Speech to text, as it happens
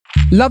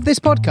Love this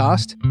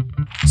podcast?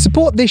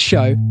 Support this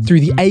show through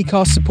the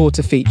Acast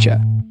supporter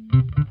feature.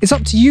 It's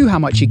up to you how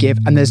much you give,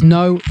 and there's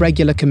no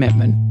regular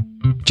commitment.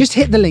 Just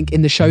hit the link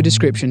in the show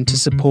description to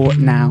support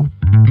now.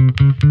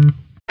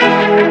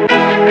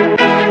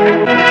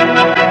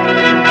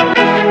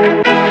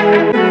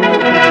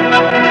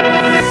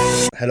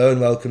 Hello and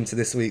welcome to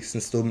this week's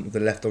instalment of the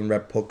Left on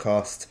Red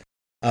podcast.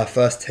 Our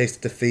first taste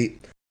of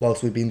defeat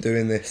whilst we've been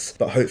doing this,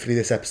 but hopefully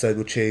this episode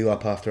will cheer you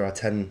up after our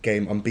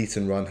 10-game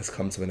unbeaten run has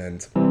come to an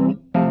end.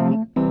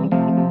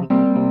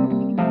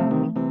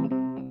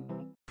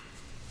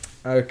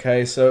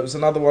 Okay, so it was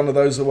another one of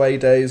those away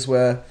days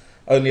where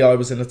only I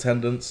was in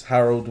attendance.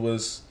 Harold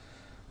was...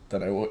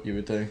 don't know what you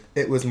were doing.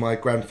 It was my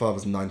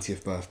grandfather's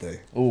 90th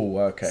birthday. Oh,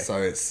 okay.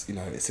 So it's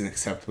an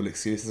acceptable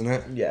excuse, isn't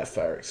it? Yeah,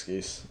 fair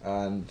excuse.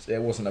 And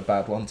it wasn't a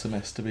bad one to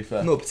miss, to be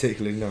fair. Not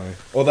particularly, no.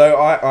 Although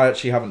I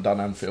actually haven't done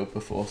Anfield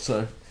before,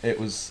 so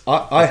it was...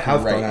 I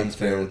have great done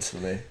experience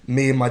Anfield. for me.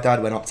 Me and my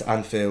dad went up to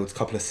Anfield a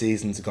couple of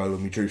seasons ago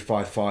when we drew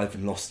 5-5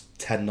 and lost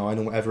 10-9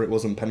 or whatever it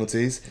was on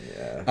penalties.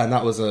 Yeah. And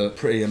that was a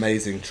pretty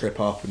amazing trip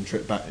up and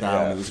trip back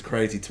down. Yeah. It was a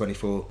crazy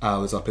 24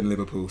 hours up in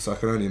Liverpool. So I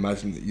can only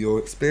imagine that your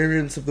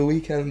experience of the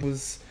weekend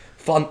was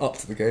fun up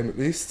to the game at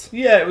least.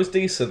 Yeah, it was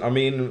decent. I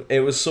mean,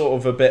 it was sort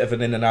of a bit of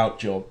an in and out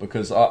job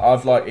because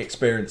I've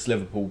experienced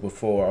Liverpool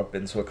before. I've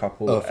been to a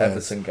couple of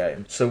Everton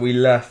games. So we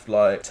left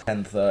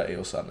 10:30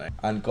 or something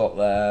and got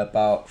there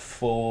about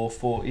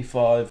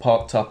 4:45,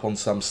 parked up on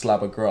some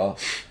slab of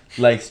grass.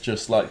 Lath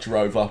just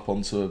drove up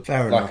onto a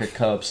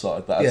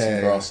curbside that had some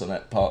grass on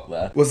it, parked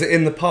there. Was it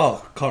in the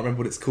park? Can't remember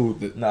what it's called.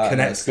 That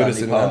connects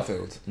Goodison and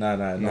Anfield. No,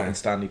 not in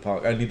Stanley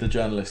Park. Only the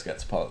journalists get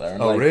to park there.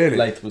 And really?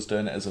 Lath was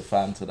doing it as a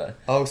fan today.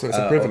 Oh, so it's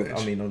a privilege.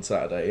 On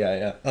Saturday,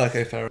 yeah.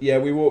 Okay, fair enough. Yeah,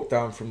 we walked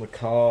down from the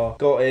car,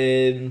 got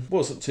in,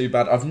 wasn't too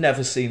bad. I've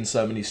never seen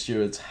so many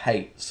stewards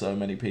hate so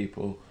many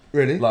people.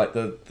 Really?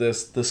 The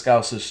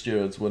Scouser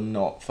stewards were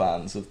not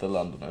fans of the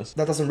Londoners.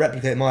 That doesn't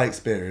replicate my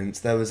experience.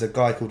 There was a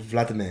guy called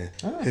Vladimir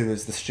who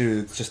was the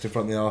steward just in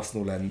front of the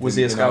Arsenal end. Was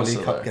he a Scouser?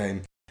 League Cup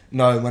game.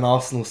 No, when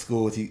Arsenal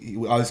scored,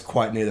 I was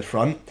quite near the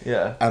front.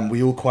 Yeah. And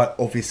we all quite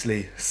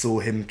obviously saw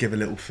him give a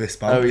little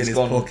fist bump in his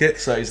pocket.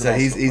 So he's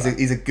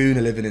a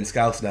gooner living in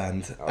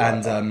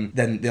Scousland.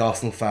 Then the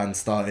Arsenal fans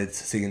started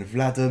singing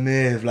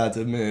Vladimir,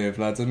 Vladimir,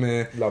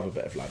 Vladimir. Love a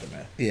bit of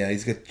Vladimir. Yeah,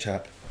 he's a good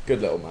chap.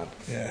 Good little man.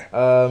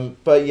 Yeah.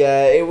 But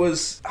yeah, it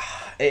was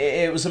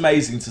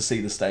amazing to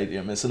see the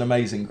stadium. It's an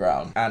amazing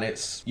ground, and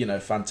it's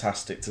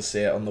fantastic to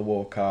see it on the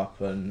walk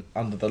up and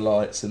under the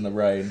lights in the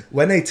rain.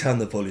 When they turn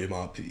the volume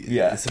up,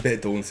 it's a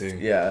bit daunting.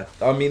 Yeah,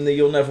 I mean the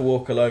 "You'll Never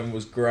Walk Alone"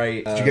 was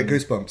great. Did you get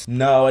goosebumps?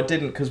 No, I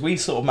didn't, because we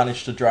sort of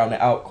managed to drown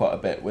it out quite a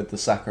bit with the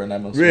Saka and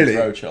Emil Really?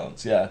 Smith Rowe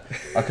chants. Yeah,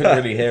 I couldn't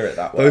really hear it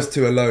that well. Those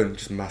two alone,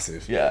 just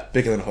massive. Yeah,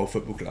 bigger than a whole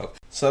football club.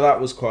 So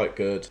that was quite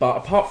good. But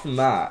apart from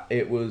that,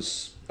 it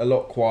was a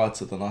lot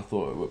quieter than I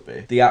thought it would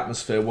be. The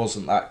atmosphere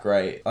wasn't that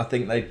great. I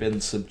think they'd been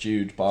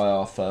subdued by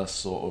our first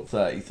sort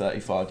of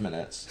 35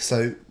 minutes.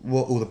 So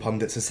what all the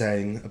pundits are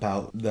saying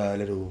about the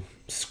little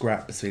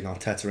scrap between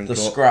Arteta and the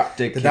Klopp, scrap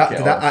did kick it off.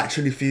 Did that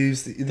actually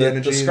fuse the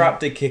energy? The scrap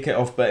did kick it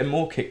off, but it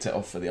more kicked it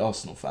off for the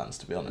Arsenal fans,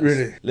 to be honest.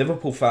 Really?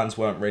 Liverpool fans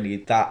weren't really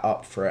that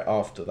up for it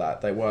after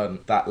that. They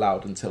weren't that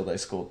loud until they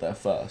scored their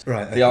first.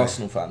 Right. The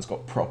Arsenal fans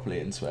got properly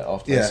into it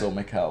after they saw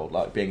Mikel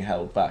being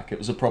held back. It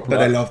was a proper. But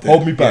they loved it.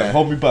 Hold me back,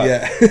 hold me back.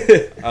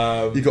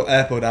 Yeah. You got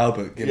Airport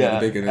Albert giving the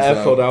big one as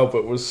Airport well.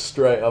 Albert was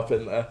straight up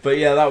in there. But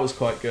yeah, that was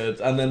quite good.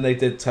 And then they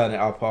did turn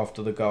it up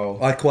after the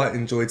goal. I quite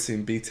enjoyed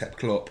seeing BTEP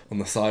Klopp on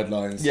the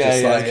sidelines.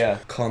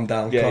 Calm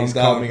down, yeah, calm he's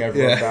down. calming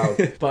everyone down.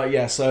 But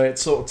yeah, so it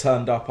sort of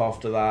turned up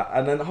after that,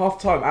 and then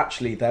half time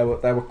actually there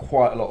were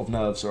quite a lot of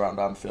nerves around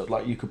Anfield.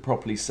 You could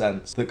properly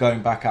sense that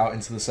going back out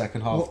into the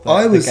second half.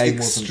 I was the game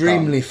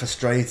extremely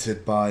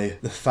frustrated by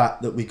the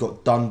fact that we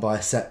got done by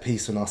a set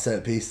piece when our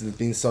set pieces have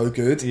been so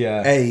good.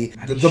 Yeah,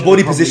 the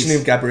body positioning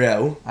of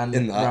Gabriel and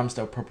in that.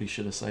 Ramsdale probably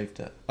should have saved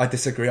it. I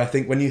disagree. I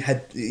think when you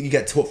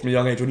get taught from a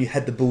young age when you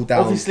head the ball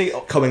down, obviously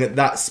coming at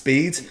that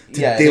speed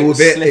to deal with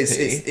it,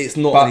 it's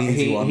not an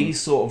easy one. He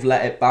sort of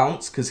let it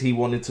bounce because he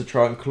wanted to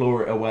try and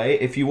claw it away.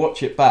 If you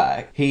watch it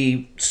back,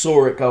 he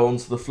saw it go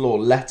onto the floor,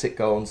 let it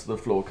go onto the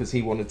floor because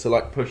he wanted to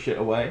push it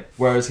away.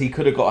 Whereas he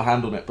could have got a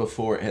hand on it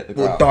before it hit the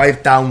ground. Or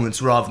dive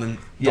downwards rather than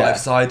dive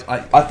side.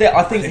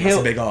 I think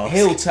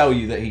he'll tell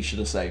you that he should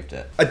have saved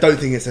it. I don't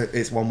think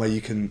it's one where you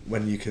can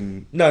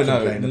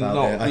complain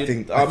about it. I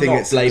think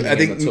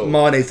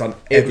Mane's done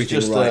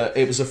everything right.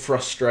 It was a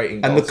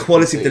frustrating and goal the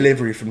quality of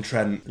delivery from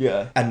Trent.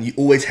 Yeah, and you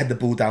always head the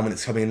ball down when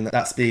it's coming in at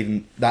that speed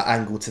and that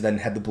angle to then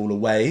head the ball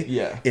away.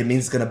 Yeah, it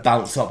means it's going to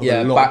bounce up with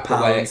a lot of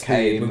power and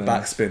speed with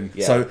backspin.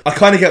 Yeah. So I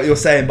kind of get what you're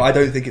saying, but I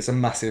don't think it's a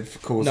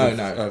massive cause.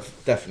 No,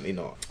 definitely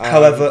not.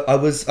 However, I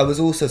was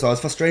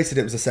frustrated.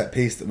 It was a set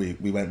piece that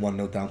we went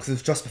 1-0 nailed down because it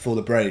was just before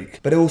the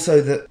break. But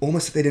also that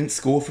almost they didn't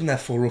score from their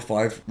 4 or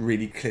 5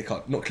 really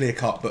not clear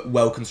cut, but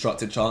well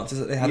constructed chances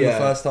that they had in the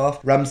first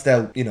half.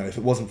 Ramsdale, you know, if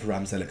it wasn't for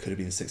Ramsdale, it could have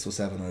been 6 or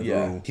 7 overall.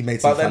 Yeah. He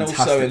made some fantastic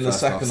But then also in the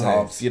second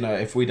half, saves. you know,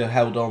 if we'd have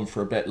held on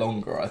for a bit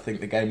longer, I think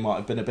the game might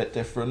have been a bit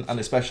different, and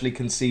especially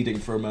conceding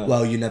from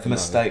a you never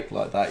mistake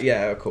like that.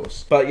 Yeah, of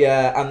course. But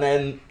yeah, and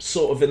then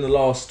sort of in the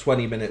last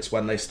 20 minutes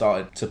when they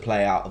started to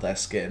play out of their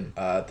skin,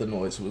 the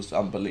noise was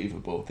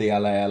unbelievable. The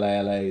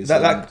LAs.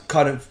 That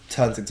kind of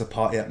turns into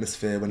party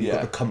atmosphere when you've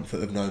got the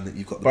comfort of knowing that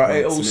you've got the but points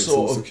it all and it's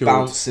sort of secured.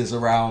 bounces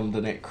around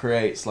and it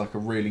creates like a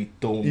really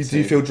daunting... Do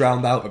you feel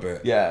drowned out a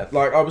bit? Yeah,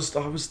 like I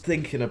was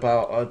thinking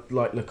about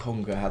like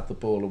Lokonga had the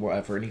ball and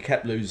whatever, and he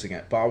kept losing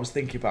it. But I was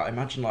thinking about,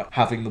 imagine like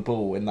having the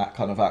ball in that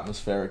kind of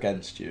atmosphere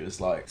against you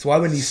is like. It's why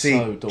when you see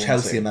daunting.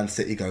 Chelsea and Man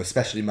City go,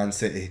 especially Man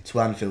City, to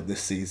Anfield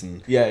this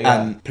season,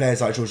 yeah. and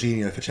players like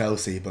Jorginho for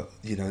Chelsea, but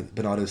you know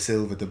Bernardo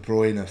Silva, De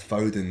Bruyne,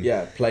 Foden,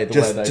 play the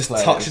way they just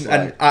play. touching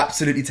and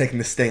absolutely taking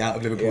the sting out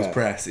of Liverpool's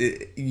press.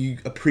 You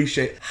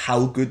appreciate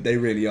how good they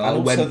really are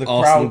and when also the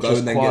Arsenal crowd go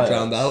and then get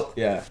drowned out.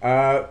 Yeah,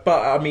 but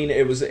I mean,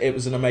 it was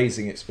an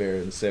amazing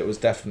experience. It was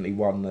definitely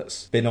one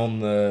that's been on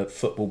the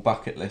football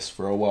bucket list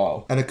for a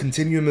while. And a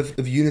continuum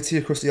of unity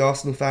across the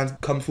Arsenal fans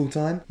come full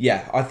time.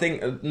 Yeah, I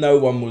think no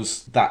one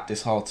was that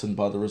disheartened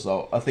by the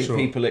result. I think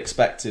people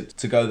expected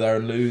to go there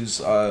and lose.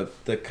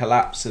 The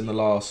collapse in the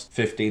last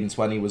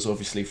 15-20 was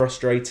obviously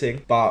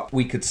frustrating, but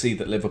we could see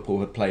that Liverpool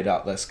had played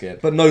out their skin.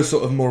 But no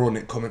sort of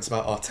moronic comments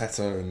about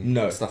Arteta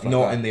and stuff like that.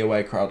 Not in the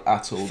away crowd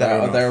at all.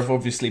 There have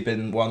obviously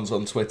been ones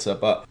on Twitter,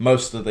 but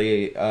most of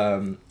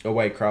the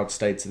away crowd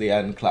stayed to the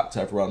end, clapped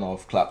everyone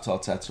off, clapped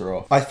Arteta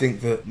off. I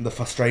think that the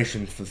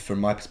frustration, from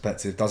my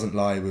perspective, doesn't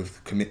lie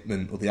with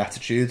commitment or the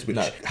attitudes, which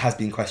has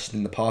been questioned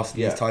in the past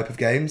in these type of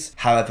games.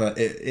 However,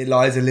 it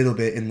lies a little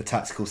bit in the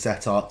tactical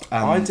setup.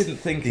 And I didn't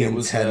think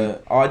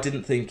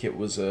it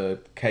was a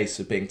case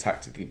of being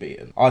tactically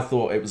beaten. I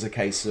thought it was a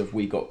case of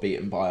we got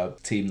beaten by a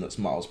team that's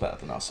miles better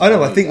than us.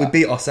 I think we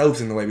beat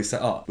ourselves in the way we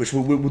set up, which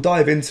we'll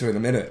dive into in a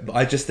minute. But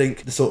I just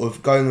think the sort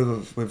of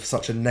going with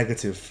such a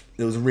negative,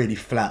 it was a really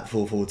flat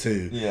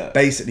 4-4-2. Yeah.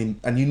 Basically,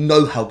 and you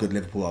know how good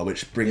Liverpool are,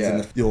 which brings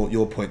in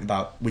your point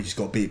about we just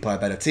got beat by a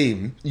better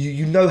team.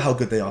 You know how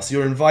good they are, so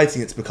you're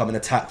inviting it to become an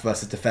attack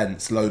versus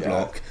defence, low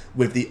block,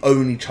 with the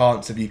only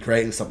chance of you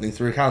creating something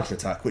through a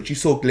counter-attack, which you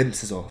saw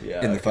glimpses of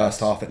in the first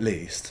half at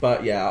least.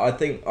 But yeah, I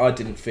think I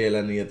didn't feel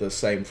any of the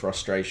same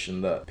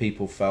frustration that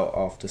people felt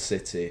after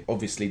City.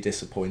 Obviously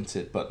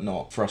disappointed, but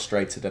not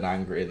frustrated and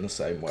angry in the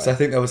same way. So I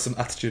think there was some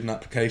attitude and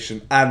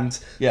application, and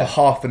for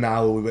half an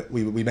hour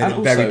we made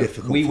it very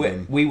difficult for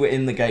them. We were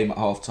in the game at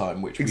half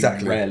time, which we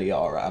rarely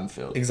are at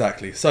Anfield.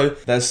 Exactly. So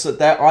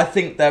I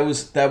think there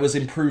was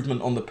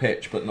improvement on the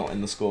pitch, but not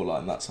in the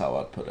scoreline. That's how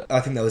I'd put it. I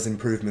think there was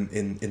improvement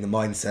in the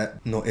mindset,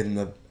 not in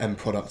the end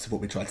product of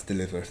what we tried to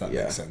deliver, if that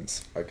makes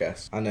sense. I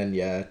guess. And then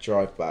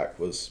drive back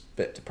was a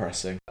bit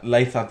depressing.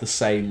 Lath had the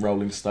same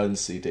Rolling Stones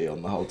CD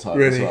on the whole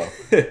time as well.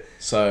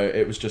 So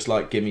it was just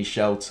like Gimme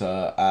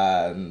Shelter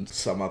and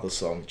some other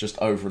song just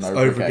over and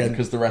over again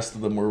because the rest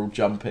of them were all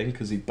jumping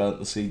because he burnt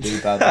the CD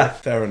badly.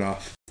 Fair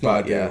enough.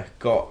 But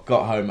got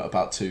home at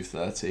about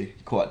 2:30,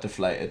 quite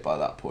deflated by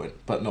that point,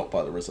 but not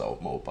by the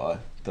result, more by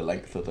the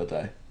length of the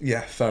day.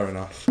 Yeah, fair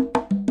enough.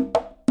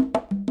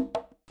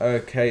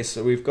 Okay,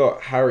 so we've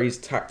got Harry's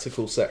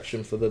tactical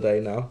section for the day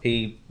now.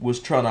 He was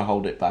trying to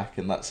hold it back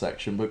in that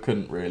section, but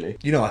couldn't really.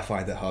 You know I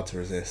find it hard to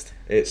resist.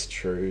 It's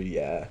true,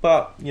 yeah.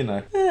 But, you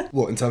know.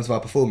 What, in terms of our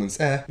performance?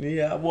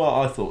 Yeah,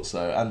 well, I thought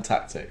so. And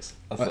tactics.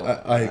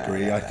 I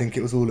agree. I think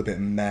it was all a bit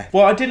meh.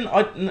 Well,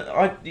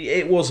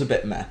 it was a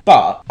bit meh.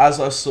 But, as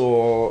I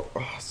saw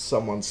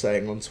someone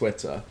saying on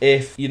Twitter,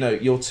 if,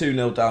 you're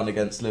 2-0 down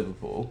against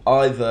Liverpool,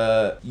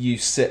 either you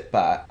sit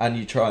back and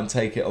you try and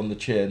take it on the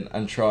chin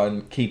and try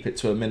and keep it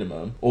to a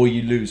minimum, or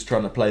you lose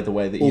trying to play the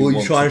way that you want to play.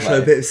 Or you try and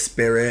show a bit of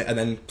spirit and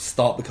then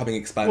start becoming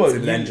expansive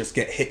and then just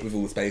get hit with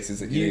all the spaces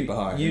that you leave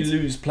behind. You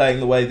lose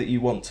playing the way that you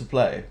want to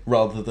play,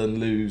 rather than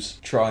lose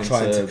trying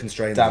to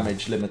constrain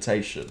damage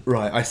limitation.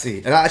 Right, I see.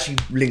 And that actually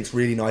links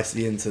really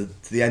nicely into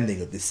the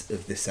ending of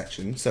this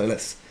section. So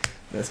let's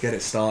get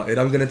it started.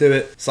 I'm going to do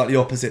it slightly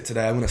opposite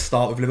today. I'm going to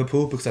start with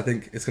Liverpool because I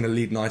think it's going to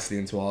lead nicely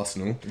into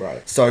Arsenal.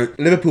 Right. So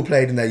Liverpool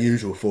played in their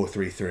usual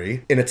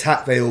 4-3-3. In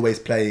attack, they always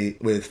play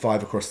with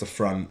 5 across the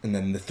front and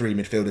then the 3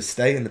 midfielders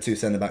stay and the 2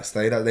 centre-backs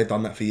stay. They've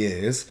done that for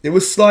years. It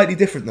was slightly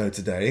different though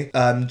today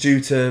due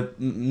to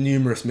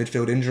numerous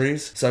midfield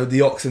injuries. So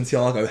the Ox and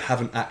Thiago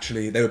haven't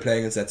actually... They were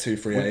playing as their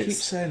 2-3-8s. We keep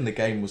saying the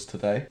game was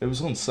today. It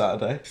was on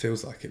Saturday.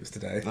 Feels like it was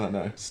today. I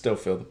know. Still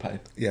feel the pain.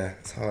 Yeah,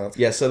 it's hard.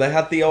 Yeah, so they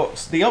had the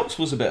Ox. The Ox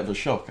was a bit of a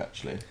shock,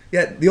 actually.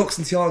 Yeah, the Ox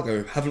and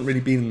Thiago haven't really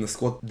been in the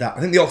squad that... I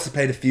think the Ox have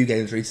played a few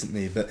games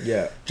recently, but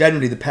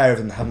generally the pair of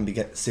them haven't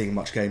been seeing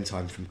much game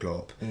time from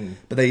Klopp.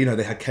 But they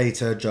had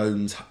Keita,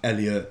 Jones,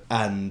 Elliott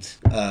and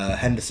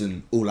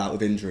Henderson all out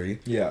with injury.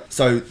 Yeah.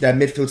 So their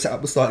midfield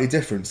setup was slightly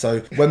different. So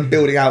when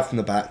building out from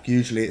the back,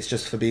 usually it's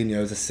just Fabinho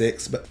as a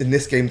 6. But in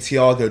this game,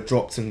 Thiago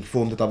dropped and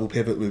formed a double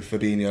pivot with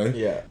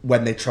Fabinho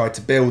when they tried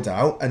to build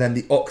out. And then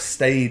the Ox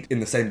stayed in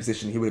the same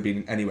position he would have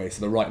been in anyway,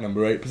 so the right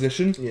number 8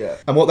 position. Yeah.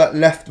 And what that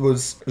left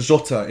was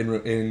Jota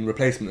in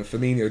replacement of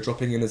Firmino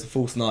dropping in as a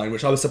false 9,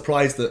 which I was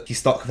surprised that he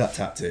stuck with that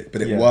tactic,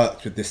 but it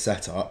worked with this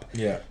setup.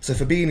 Yeah. So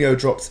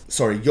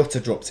Jota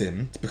dropped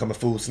in to become a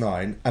false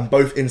 9, and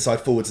both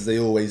inside forwards, as they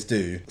always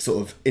do,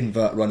 sort of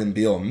invert running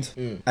beyond,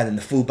 and then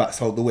the fullbacks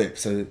hold the whip.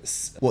 So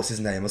what's his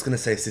name? I was going to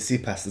say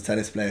Tsitsipas, the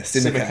tennis player.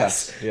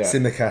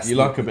 Tsimikas. You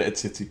like a bit of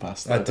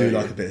Tsitsipas. I do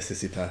like a bit of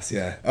Tsitsipas,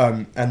 yeah.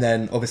 And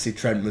then obviously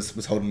Trent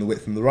was holding the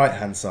whip from the right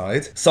hand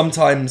side.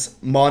 Sometimes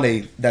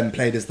Mane then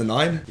played as the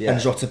 9, and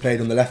Jota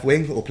played on the left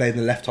wing or played in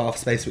the left half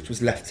space, which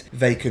was left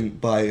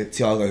vacant by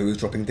Thiago, who was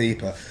dropping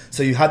deeper.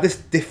 So you had this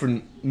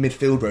different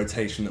midfield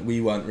rotation that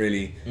we weren't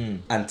really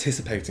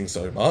anticipating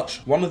so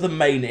much. One of the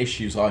main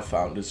issues I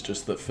found is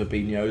just that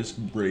Fabinho's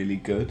really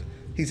good.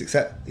 He's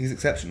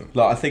exceptional.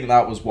 Like, I think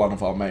that was one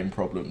of our main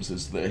problems,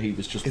 is that he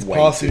was just his way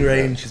passing too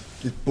range,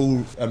 his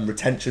ball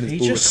retention, his he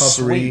ball just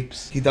recovery.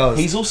 Sweeps. He does.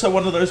 He's also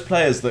one of those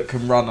players that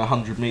can run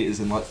 100 metres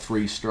in like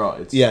 3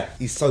 strides. Yeah,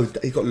 he's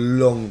got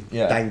long,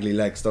 dangly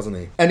legs, doesn't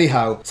he?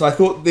 Anyhow, so I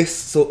thought this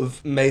sort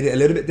of made it a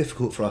little bit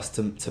difficult for us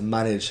to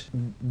manage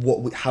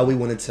how we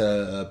wanted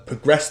to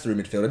progress through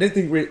midfield. I didn't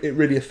think it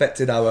really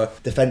affected our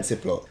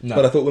defensive block,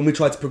 but I thought when we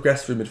tried to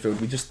progress through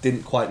midfield, we just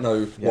didn't quite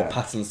know what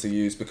patterns to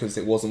use because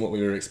it wasn't what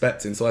we were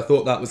expecting. So I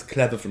thought that was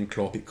clever from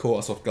Klopp. It caught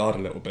us off guard a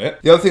little bit.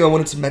 The other thing I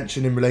wanted to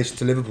mention in relation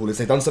to Liverpool is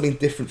they've done something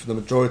different for the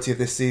majority of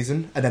this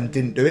season and then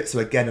didn't do it. So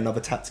again, another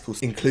tactical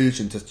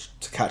inclusion to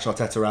catch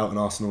Arteta out and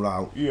Arsenal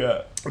out.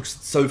 Yeah.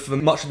 So for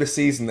much of this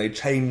season, they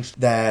changed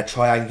their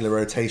triangular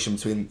rotation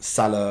between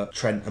Salah,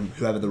 Trent and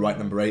whoever the right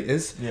number 8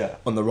 is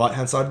on the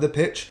right-hand side of the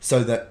pitch,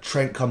 so that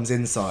Trent comes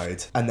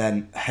inside and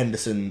then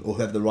Henderson or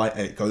whoever the right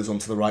 8 goes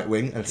onto the right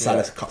wing and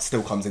Salah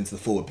still comes into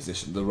the forward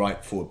position, the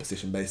right forward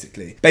position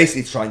basically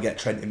to try and get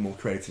Trent in more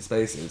creative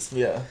spaces.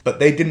 Yeah. But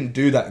they didn't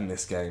do that in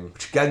this game,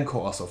 which again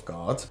caught us off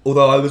guard.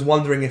 Although I was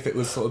wondering if it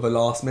was sort of a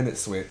last-minute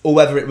switch or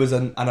whether it was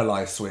an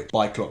analysed switch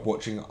by Klopp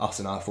watching us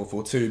in our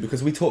 4-4-2,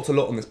 because we talked a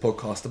lot on this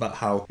podcast about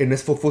how in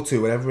this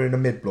 4-4-2, whenever we're in a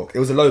mid-block, it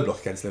was a low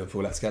block against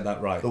Liverpool, let's get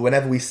that right, but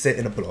whenever we sit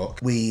in a block,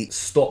 we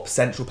stop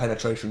central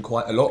penetration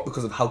quite a lot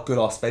because of how good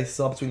our spaces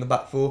are between the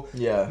back 4,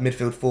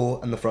 midfield 4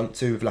 and the front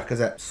 2, with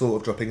Lacazette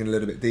sort of dropping in a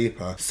little bit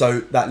deeper. So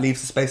that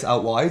leaves the space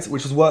out wide,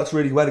 which has worked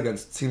really well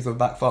against teams with a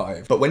back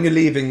 5. But when you're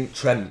leaving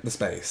Trent the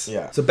space,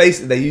 so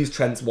basically they use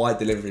Trent's wide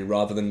delivery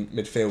rather than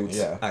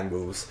midfield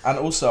angles. And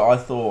also I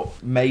thought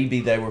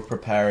maybe they were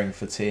preparing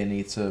for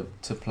Tierney to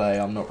play,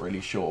 I'm not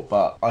really sure,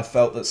 but I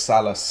felt that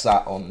Salah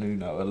sat on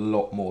Nuno a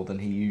lot more than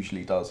he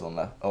usually does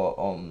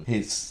on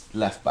his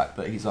left back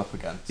that he's up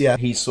against. Yeah.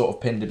 He sort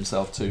of pinned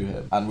himself to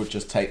him and would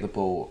just take the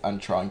ball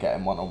and try and get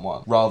him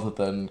one-on-one rather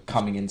than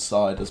coming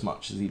inside as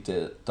much as he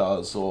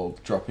does or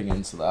dropping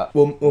into that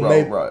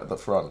right at the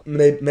front.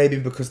 Maybe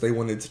because they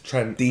wanted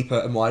Trent deeper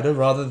and wider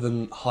rather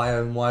than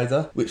higher and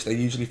wider, which they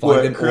usually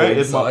find him created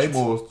inside. Much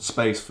more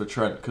space for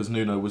Trent because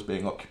Nuno was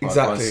being occupied by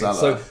exactly. Salah.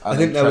 So I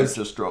think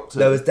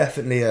there was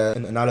definitely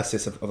an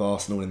analysis of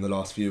Arsenal in the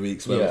last few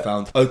weeks where we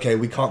found, okay,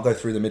 we can't go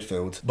through the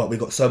midfield, but we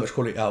got so much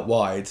quality out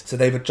wide, so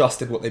they've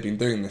adjusted what they've been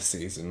doing this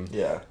season.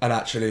 And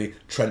actually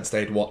Trent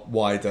stayed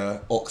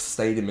wider, Ox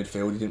stayed in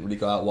midfield, he didn't really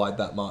go out wide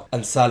that much,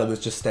 and Salah was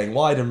just staying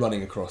wide and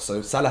running across.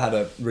 So Salah had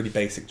a really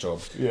basic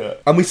job.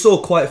 And we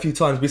saw quite a few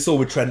times, we saw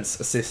with Trent's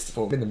assist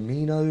for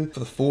Minamino for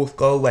the 4th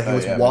goal where he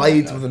was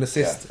wide with an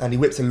assist, and he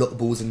whipped a lot of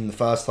balls in the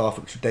first half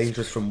which were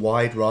dangerous from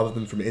wide rather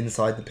than from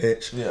inside the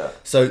pitch.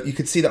 So you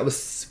could see that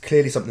was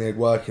clearly something they're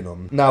working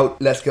on. Now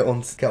let's get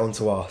on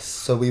to us.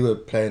 So we were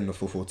playing the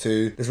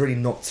 4-4-2. There's really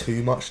not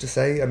too much to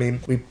say. I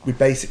mean, we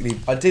basically...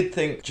 I did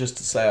think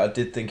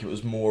it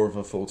was more of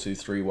a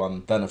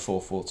 4-2-3-1 than a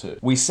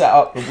 4-4-2. We set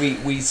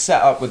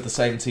up with the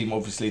same team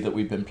obviously that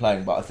we've been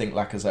playing, but I think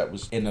Lacazette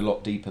was in a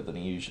lot deeper than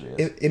he usually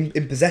is.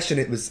 In possession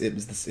it was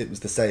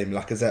the same.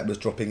 Lacazette was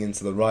dropping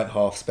into the right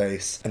half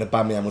space and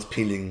Aubameyang was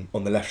peeling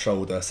on the left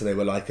shoulder, so they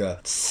were like a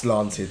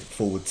slanted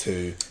forward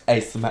 2.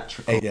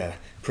 Asymmetrical. Yeah.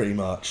 Pretty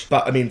much.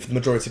 But I mean, for the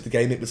majority of the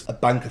game, it was a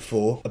bank of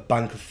 4,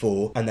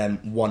 and then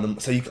one.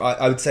 So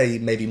I would say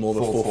maybe more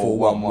of a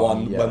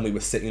 4-4-1-1 when we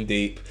were sitting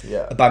deep.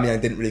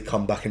 Aubameyang didn't really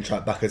come back and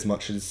track back as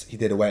much as he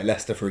did away at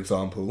Leicester, for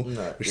example,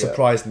 which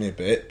surprised me a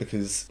bit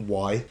because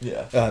why?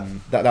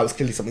 That was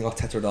clearly something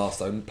Arteta had asked,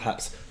 and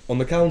perhaps on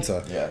the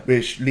counter,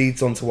 which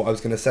leads on to what I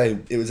was going to say.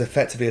 It was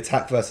effectively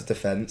attack versus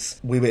defence.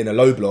 We were in a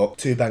low block,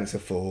 2 banks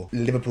of 4.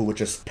 Liverpool were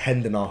just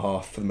penned in our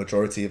half for the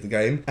majority of the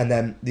game, and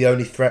then the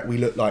only threat we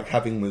looked like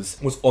having was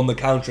on the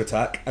counter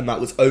attack, and that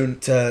was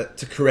owned to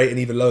create an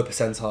even lower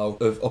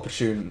percentile of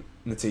opportune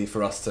opportunity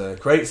for us to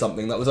create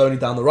something that was only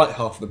down the right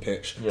half of the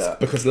pitch. Yeah.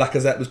 Because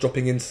Lacazette was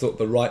dropping into sort of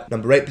the right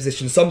number 8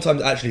 position,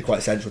 sometimes actually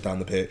quite central down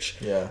the pitch.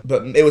 Yeah.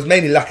 But it was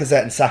mainly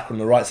Lacazette and Saka on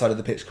the right side of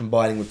the pitch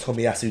combining with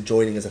Tomiyasu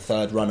joining as a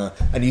third runner.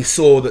 And you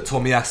saw that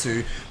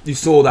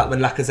when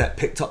Lacazette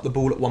picked up the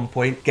ball at one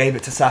point, gave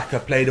it to Saka,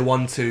 played a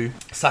 1-2.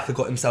 Saka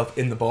got himself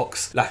in the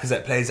box.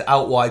 Lacazette plays it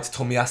out wide to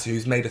Tomiyasu,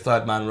 who's made a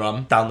third man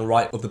run down the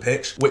right of the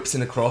pitch, whips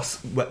in across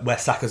where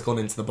Saka's gone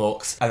into the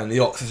box, and then the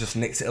Ox has just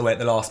nicked it away at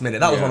the last minute.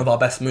 That was one of our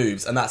best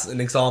moves, and that's an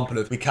example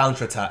of we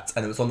counter-attacked,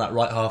 and it was on that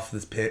right half of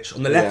this pitch.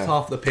 On the left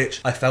half of the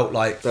pitch, I felt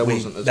like there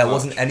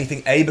wasn't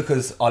anything.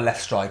 Because our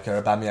left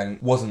striker,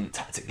 Aubameyang, wasn't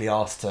tactically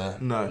asked to...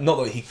 No.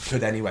 Not that he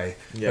could anyway,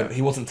 but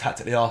he wasn't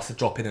tactically asked to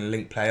drop in and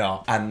link play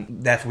up, and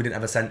therefore we didn't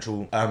have a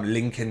central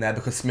link in there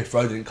because Smith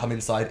Rowe didn't come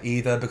inside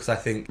either, because I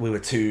think we were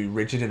too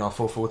rigid in our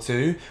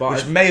 4-4-2,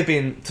 which may have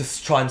been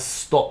to try and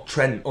stop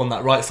Trent on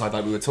that right side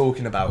like we were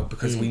talking about,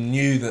 because we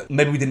knew that,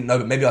 maybe we didn't know,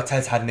 but maybe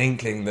Arteta had an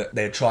inkling that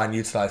they'd try and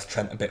utilise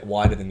Trent a bit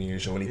wider than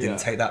usual, and he didn't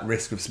take that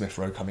risk with Smith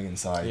Rowe coming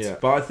inside. Yeah,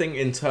 but I think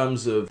in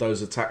terms of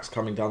those attacks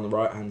coming down the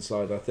right-hand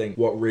side, I think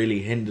what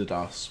really hindered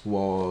us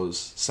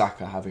was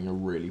Saka having a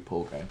really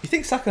poor game. You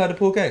think Saka had a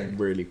poor game?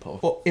 Really poor.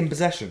 What, in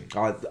possession?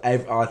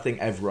 I think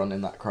everyone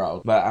in that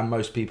crowd, and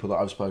most people that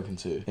I've spoken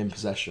to, in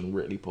possession,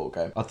 really poor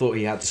game. I thought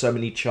he had so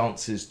many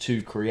chances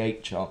to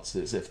create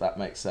chances, if that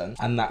makes sense,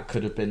 and that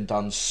could have been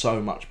done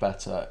so much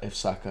better if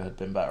Saka had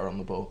been better on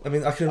the ball. I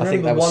mean, I can remember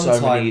think there was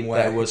one time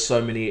where... There was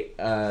so many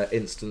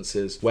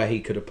instances where he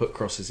could have put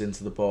crosses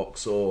into the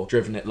box or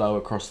driven it low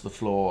across the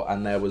floor,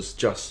 and there was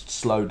just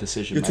slow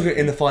decision making. You took it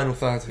in the final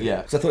third. Yeah.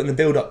 Because I thought in the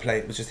build-up play,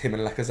 it was just him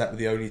and Lacazette were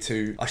the only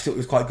two. I thought it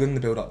was quite good in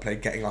the build-up play,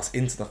 getting us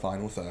into the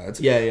final third.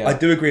 Yeah. I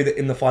do agree that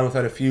in the final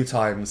third a few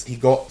times, he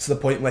got to the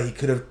point where he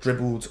could have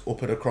dribbled or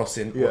put a cross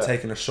in or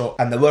taken a shot.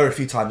 And there were a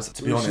few times,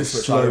 to be honest,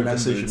 which I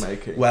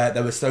remembered, where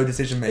there was slow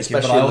decision-making.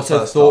 But I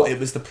also thought it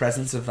was the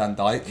presence of Van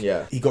Dijk.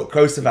 Yeah. He got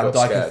close to Van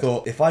Dijk and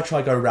thought, if I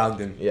try go around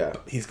him,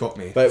 he's got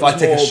me. But if I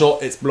take a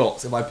shot, it's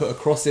blocked. If I put a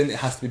cross in, it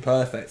has to be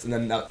perfect. And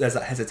then there's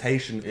that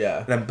hesitation. Yeah.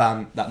 And then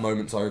bam, that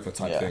moment's over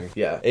type thing.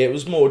 Yeah. It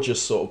was more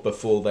just sort of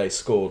before they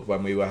scored,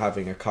 when we were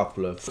having a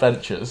couple of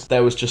ventures,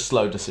 there was just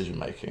slow decision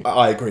making.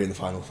 I agree in the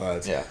final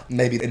third. Yeah.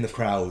 Maybe in the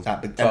crowd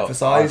that been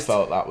emphasised. I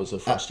felt that was a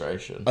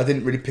frustration. I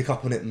didn't really pick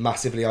up on it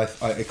massively.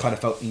 It kind of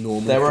felt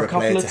normal. There were for a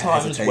couple of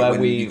times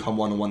where you come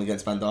 1-on-1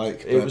 against Van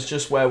Dijk. It was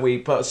just where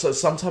but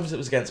sometimes it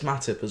was against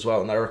Matip as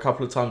well, and there were a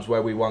couple of times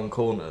where we won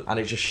corners, and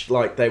it just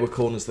they were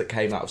corners that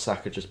came out of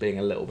Saka just being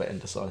a little bit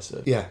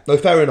indecisive. Yeah, no,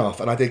 fair enough,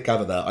 and I did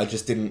gather that. I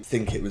just didn't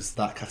think it was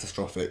that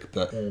catastrophic,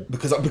 but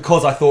because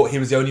I thought he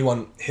was the only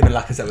one. Him and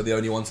Lacazette were the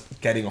only ones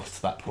getting off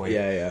to that point.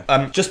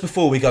 Yeah. Just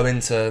before we go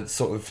into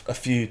sort of a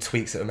few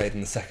tweaks that were made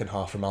in the second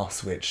half from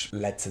us, which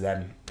led to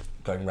them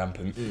going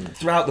rampant.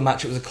 Throughout the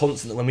match, it was a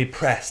constant that when we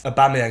pressed,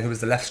 Aubameyang, who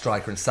was the left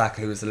striker, and Saka,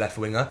 who was the left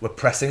winger, were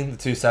pressing the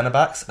two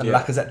centre-backs, and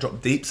Lacazette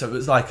dropped deep, so it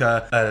was like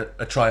a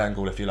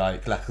triangle, if you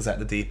like. Lacazette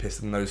the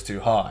deepest and those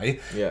two high.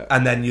 Yeah.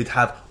 And then you'd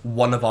have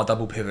one of our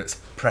double pivots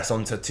press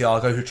onto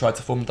Thiago, who tried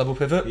to form a double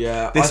pivot.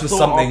 Yeah. This was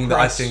something that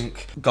I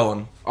think... Go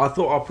on. I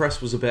thought our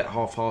press was a bit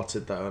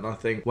half-hearted, though, and I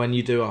think when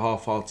you do a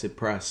half-hearted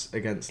press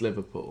against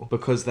Liverpool,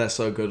 because they're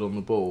so good on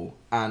the ball,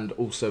 and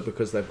also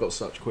because they've got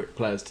such quick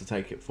players to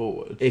take it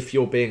forward, if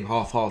you're being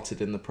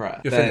half-hearted in the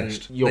press, you're then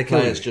finished. Your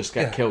players just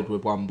get killed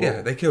with one ball.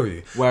 Yeah, they kill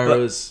you.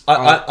 Whereas...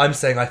 I'm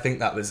saying I think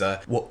that was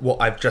what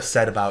I've just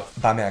said about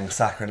Aubameyang,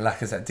 Saka and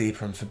Lacazette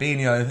deeper and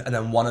Fabinho, and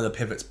then one of the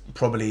pivots,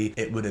 probably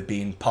it would have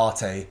been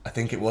Partey. I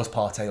think it was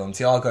Partey on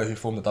Thiago who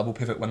formed the double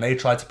pivot when they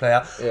tried to play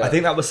out. Yeah. I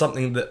think that was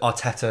something that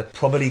Arteta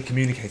probably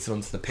communicated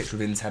onto the pitch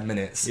within 10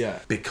 minutes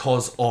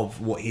because of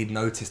what he'd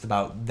noticed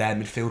about their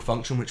midfield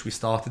function, which we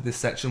started this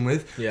section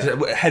with. Yeah.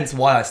 Hence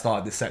why I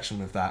started this section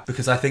with that,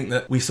 because I think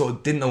that we sort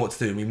of didn't know what to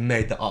do and we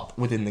made that up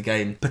within the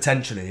game,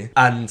 potentially.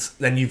 And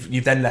then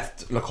you've then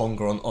left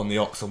Lokonga on the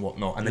Ox and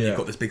whatnot, and then you've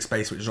got this big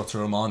space which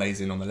Jota and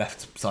Mane's in on the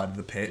left side of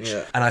the pitch.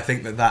 Yeah. And I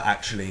think that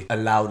actually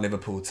allowed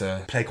Liverpool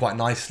to play quite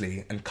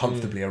nicely and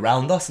comfortably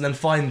around us and then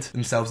find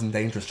themselves in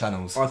dangerous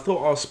channels. I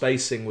thought our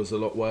spacing was a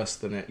lot worse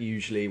than it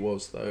usually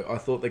was, though. I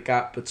thought the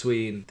gap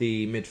between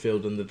the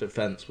midfield and the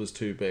defence was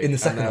too big. In the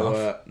second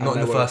half, not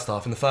in the first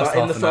half. In the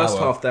first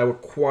half, there were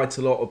quite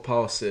a lot of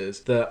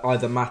passes that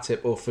either Matip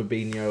or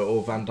Fabinho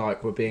or Van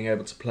Dijk were being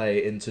able to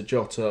play into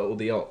Jota or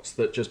the Ox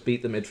that just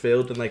beat the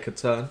midfield and they could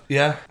turn.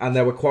 Yeah. And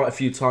there were quite a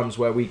few times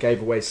where we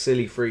gave away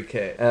silly free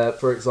kick.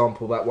 For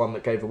example, that one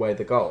that gave away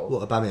the goal.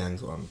 What,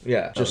 Aubameyang's one?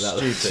 Yeah, just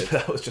stupid.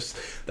 That was just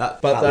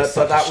that. But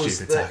that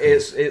was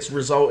it's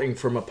resulting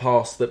from a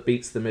pass that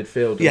beats the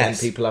midfield, and then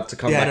people have to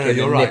come back in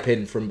and nip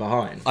in from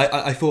behind.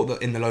 I thought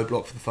that in the low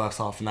block for the first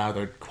half an hour,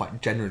 though,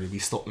 quite generally we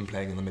stopped them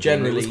playing in the middle.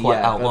 Generally, it was quite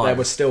outlined. But there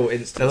were still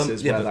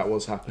instances where that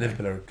was happening.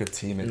 Liverpool are a good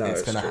team. They're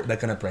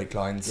going to break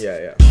lines.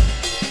 Yeah.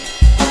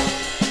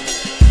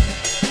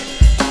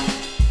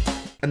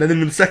 And then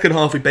in the second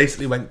half, we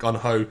basically went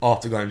gun-ho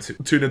after going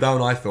 2-0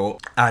 down, I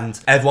thought. And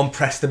everyone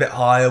pressed a bit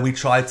higher. We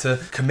tried to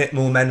commit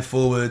more men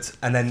forward.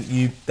 And then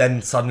you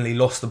suddenly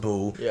lost the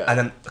ball. Yeah. And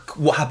then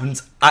what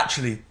happened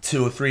actually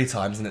 2 or 3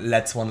 times, and it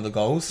led to one of the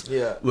goals.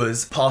 Yeah.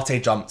 Was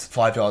Partey jumped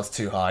 5 yards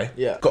too high.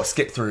 Yeah. Got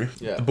skipped through.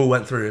 Yeah. The ball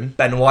went through him.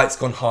 Ben White's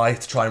gone high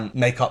to try and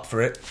make up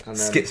for it. And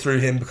then, skipped through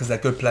him because they're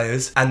good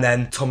players. And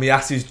then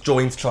Tomiyasu's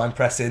joined to try and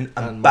press in,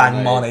 and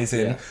bang, Mane's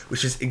in,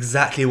 which is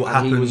exactly what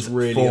happened. He was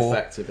really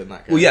effective in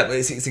that game. Well, yeah, but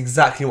it's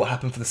exactly what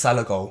happened for the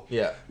Salah goal.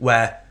 Yeah.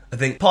 Where I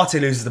think Partey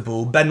loses the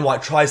ball, Ben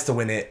White tries to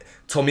win it.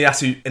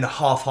 Tomiyasu, in a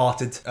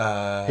half-hearted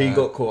he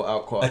got caught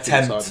out quite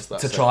attempt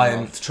to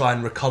try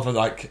and recover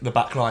like the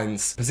back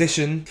line's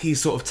position. He's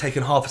sort of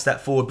taken half a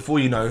step forward before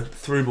you know,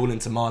 through ball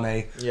into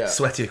Mane,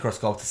 sweaty across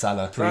goal to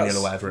Salah, 3-0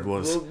 or whatever it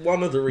was.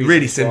 One of the reasons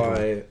really simple.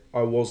 Why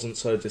I wasn't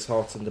so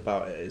disheartened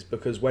about it is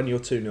because when you're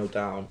 2-0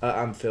 down at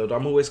Anfield,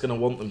 I'm always going to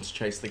want them to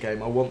chase the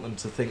game. I want them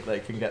to think they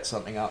can get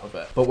something out of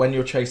it. But when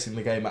you're chasing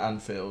the game at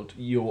Anfield,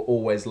 you're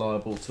always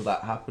liable to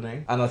that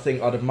happening. And I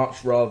think I'd have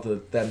much rather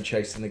them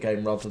chasing the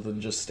game rather than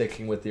just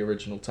sticking with the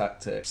original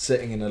tactic,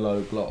 sitting in a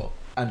low block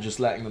and just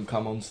letting them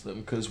come onto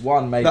them. Because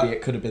one, maybe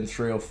it could have been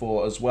 3 or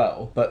 4 as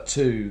well. But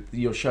 2,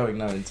 you're showing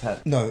no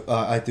intent. No,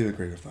 I do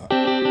agree with that.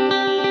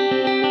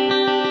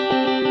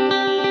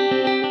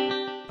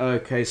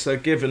 Okay, so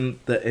given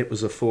that it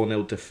was a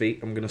 4-0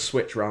 defeat, I'm going to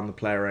switch around the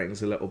player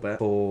ratings a little bit.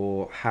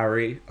 For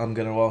Harry, I'm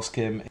going to ask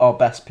him our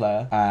best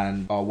player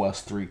and our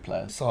worst 3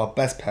 players. So our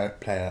best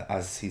player,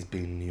 as he's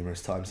been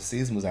numerous times this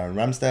season, was Aaron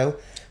Ramsdale.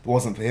 If it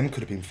wasn't for him,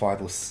 could have been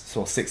 5 or 6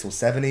 or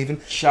 7 even.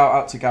 Shout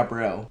out to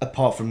Gabriel.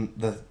 Apart from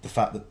the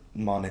fact that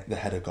Mane, the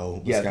header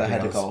goal. Yeah, the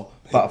header goal.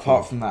 But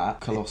apart from that,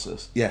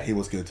 Colossus. Yeah, he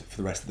was good for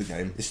the rest of the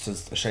game. It's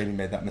just a shame he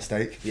made that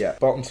mistake. Yeah.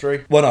 Bottom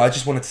 3? Well, no, I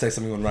just wanted to say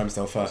something on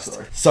Ramsdale first.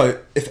 Sorry.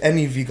 So, if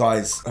any of you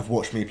guys have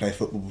watched me play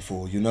football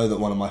before, you know that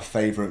one of my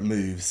favourite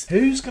moves...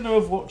 Who's going to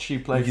have watched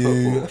you play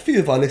football? A few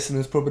of our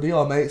listeners probably,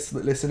 our mates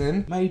that listen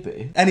in.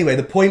 Maybe. Anyway,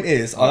 the point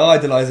is, I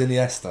idolise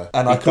Iniesta.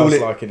 And I call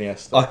it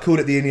Iniesta. I called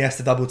it the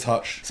Iniesta double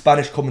touch.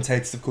 Spanish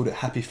commentators have called it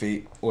happy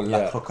feet, or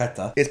la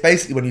croqueta. It's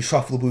basically when you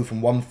shuffle the ball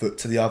from one foot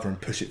to the other and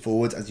push it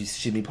forward as you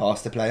shimmy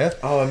past the player.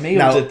 Oh,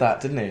 Emil did that,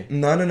 didn't he?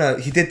 No.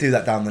 He did do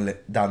that down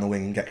the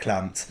wing and get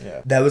clamped.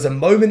 Yeah. There was a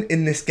moment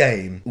in this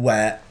game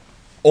where,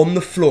 on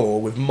the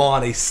floor with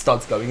Mane's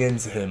studs going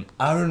into him,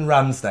 Aaron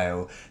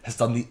Ramsdale has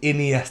done the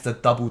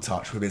Iniesta double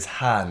touch with his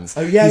hands.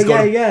 Oh yeah, He's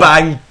gone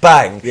bang,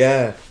 bang.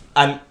 Yeah.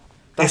 And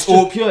that's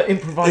all pure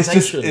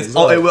improvisation.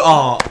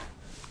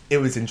 It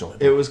was enjoyable.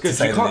 It was good.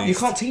 You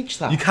can't teach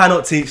that. You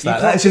cannot teach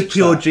that. That is just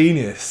pure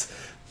genius.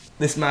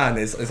 This man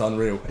is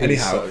unreal.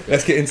 Anyhow, so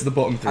let's get into the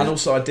bottom 3. And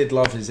also, I did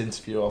love his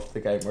interview after the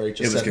game where he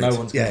just said no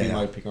one's going to be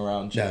moping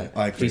around. Yeah,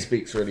 I agree. He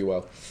speaks really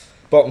well.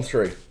 Bottom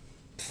 3.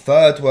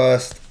 Third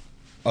worst,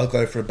 I'll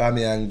go for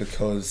Aubameyang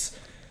because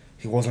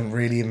he wasn't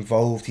really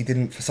involved. He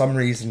didn't, for some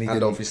reason,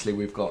 And obviously,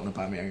 we've got an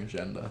Aubameyang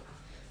agenda.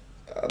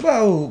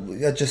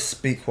 I just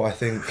speak what I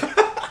think.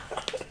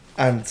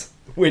 And...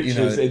 Which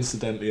is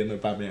incidentally an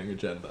Aubameyang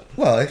agenda.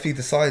 Well, if he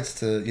decides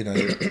to,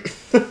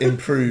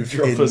 improve...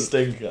 Drop a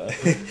stinker.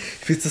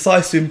 If he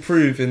decides to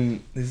improve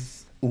in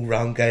his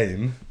all-round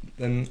game,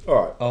 then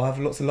I'll have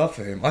lots of love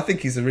for him. I think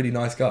he's a really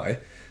nice guy,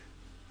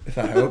 if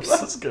that helps.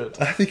 That's good.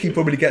 I think he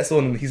probably gets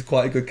on, and he's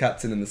quite a good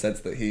captain in the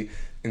sense that he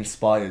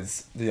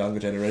inspires the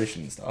younger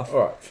generation and stuff.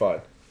 Alright,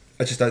 fine.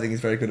 I just don't think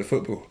he's very good at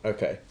football.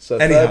 Okay, so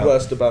third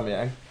worst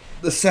Aubameyang.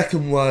 The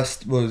second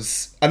worst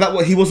was, and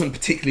he wasn't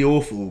particularly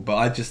awful, but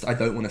I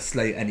don't want to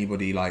slate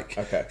anybody like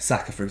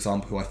Saka, for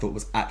example, who I thought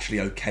was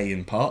actually okay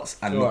in parts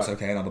and not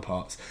okay in other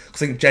parts.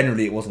 Because I think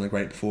generally it wasn't a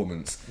great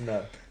performance.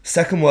 No.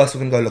 Second worst,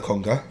 we're going to go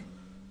Lokonga.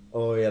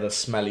 Oh, he had a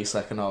smelly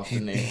second half,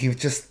 didn't he?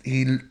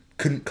 He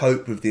couldn't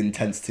cope with the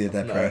intensity of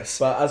their press.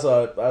 But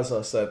as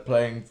I said,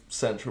 playing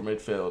central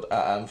midfield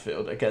at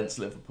Anfield against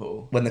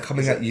Liverpool, when they're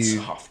coming at you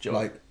tough job.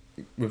 like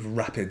with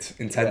rapid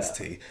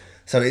intensity. Yeah.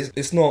 So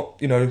it's not,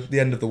 the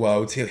end of the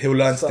world. He'll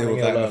learn to deal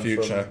with that in the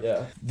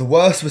future. The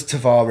worst was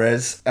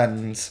Tavares,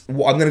 and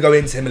I'm going to go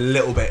into him a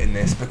little bit in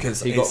this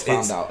because he got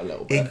found out a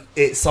little bit.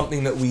 It's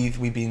something that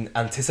we've been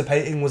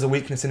anticipating was a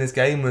weakness in his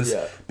game, was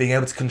being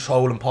able to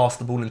control and pass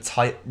the ball in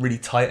really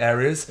tight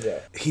areas. Yeah.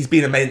 He's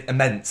been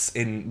immense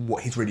in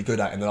what he's really good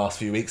at in the last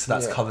few weeks, so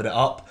that's covered it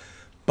up.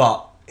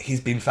 But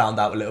he's been found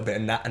out a little bit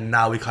in that, and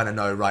now we kind of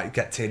know, right,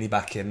 get Tierney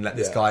back in, let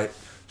this guy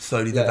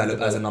slowly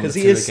develop as a number 2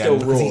 again.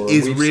 Because he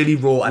is really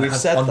raw and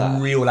has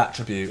unreal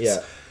attributes.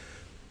 Yeah.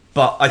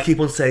 But I keep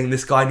on saying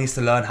this guy needs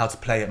to learn how to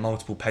play at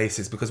multiple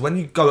paces, because when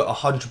you go at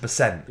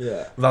 100%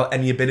 without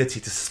any ability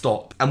to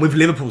stop, and with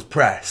Liverpool's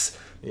press,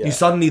 you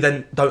suddenly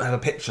then don't have a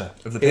picture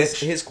of the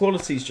pitch. His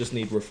qualities just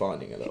need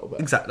refining a little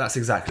bit. That's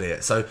exactly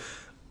it. So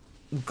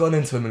we've gone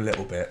into him a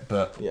little bit,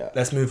 but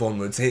let's move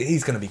onwards.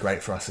 He's going to be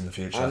great for us in the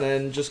future. And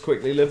then just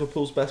quickly,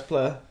 Liverpool's best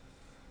player?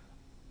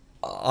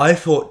 I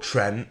thought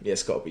Trent. Yeah,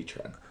 it's got to be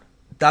Trent.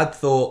 Dad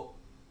thought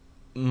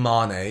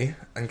Mane,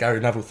 and Gary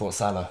Neville thought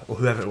Salah, or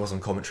whoever it was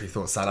on commentary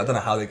thought Salah. I don't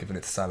know how they're giving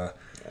it to Salah.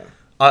 Yeah.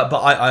 But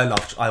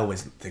I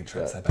always think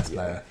Trent's their best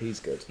player. He's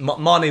good.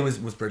 Mane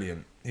was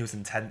brilliant. He was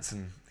intense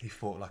and he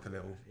fought like a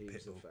little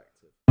pit bull.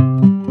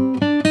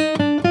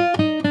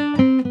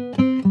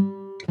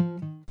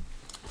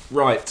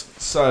 Right,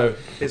 so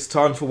it's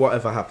time for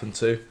whatever happened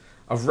to.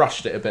 I've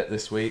rushed it a bit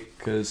this week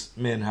because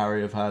me and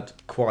Harry have had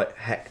quite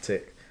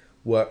hectic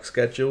work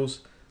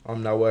schedules.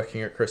 I'm now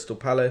working at Crystal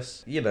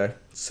Palace,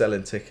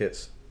 selling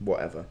tickets,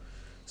 whatever.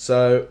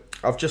 So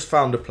I've just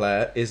found a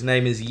player. His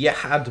name is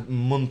Yehad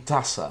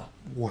Muntasa.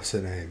 What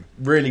a name.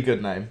 Really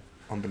good name.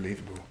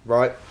 Unbelievable.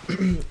 Right.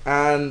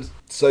 And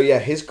so, yeah,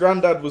 his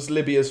granddad was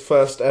Libya's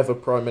first ever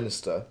Prime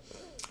Minister.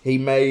 He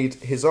made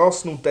his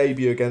Arsenal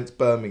debut against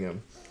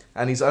Birmingham,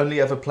 and he's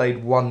only ever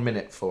played 1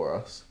 minute for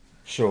us.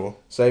 Sure.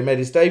 So he made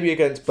his debut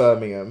against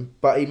Birmingham,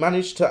 but he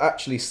managed to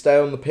actually stay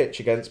on the pitch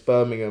against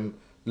Birmingham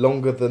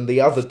longer than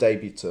the other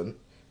debutant,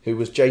 who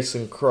was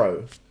Jason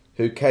Crowe,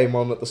 who came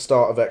on at the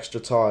start of extra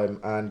time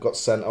and got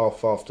sent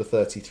off after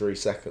 33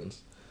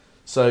 seconds.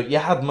 So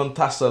Yehad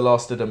Muntasa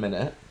lasted a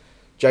minute.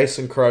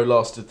 Jason Crowe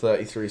lasted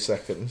 33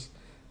 seconds.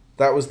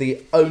 That was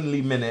the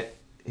only minute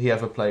he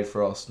ever played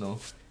for Arsenal.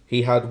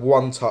 He had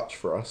 1 touch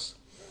for us.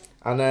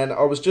 And then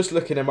I was just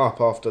looking him up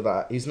after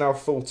that. He's now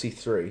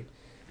 43.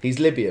 He's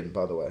Libyan,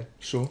 by the way.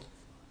 Sure.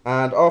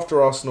 And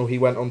after Arsenal, he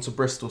went on to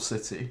Bristol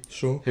City,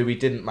 Sure. who he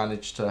didn't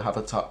manage to have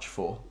a touch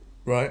for.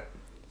 Right.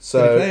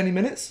 So, Did he play any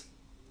minutes?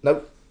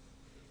 Nope.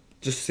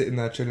 Just sitting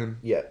there chilling.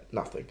 Yeah,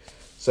 nothing.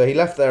 So he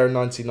left there in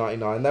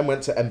 1999, then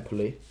went to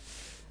Empoli,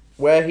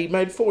 where he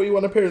made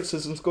 41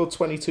 appearances and scored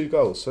 22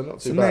 goals, so not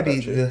too bad, maybe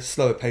actually. the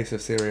slower pace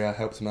of Serie A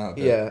helped him out a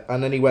bit. Yeah,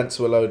 and then he went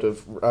to a load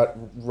of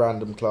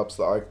random clubs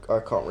that I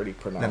can't really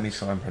pronounce. Let me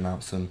try and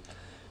pronounce them.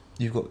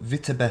 You've got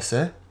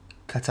Vitebese,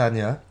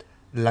 Catania,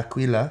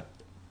 L'Aquila,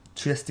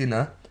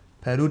 Triestina,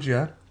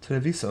 Perugia,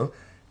 Treviso,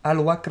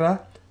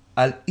 Al-Wakra,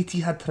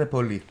 Al-Ittihad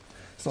Tripoli.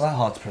 It's not that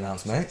hard to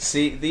pronounce, mate.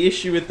 See, the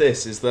issue with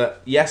this is that,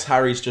 yes,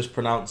 Harry's just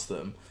pronounced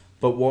them,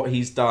 but what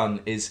he's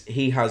done is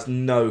he has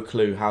no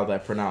clue how they're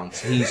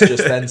pronounced. He's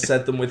just then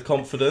said them with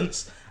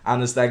confidence and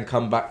has then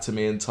come back to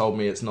me and told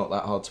me it's not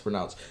that hard to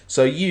pronounce.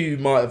 So you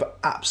might have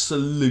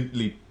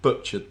absolutely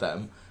butchered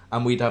them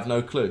and we'd have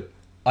no clue.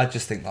 I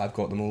just think that I've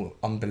got them all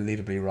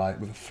unbelievably right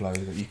with a flow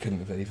that you couldn't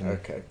have even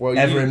Well,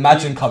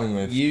 imagined coming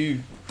with.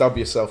 You dub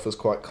yourself as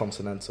quite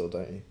continental,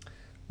 don't you?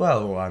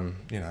 Well, I'm,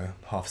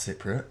 half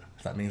Cypriot,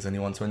 if that means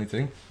anyone to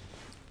anything.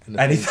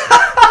 Anything.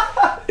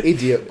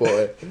 Idiot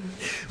boy.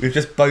 We've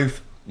just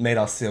both made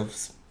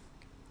ourselves...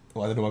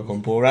 Well, I don't know why I've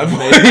gone poor, have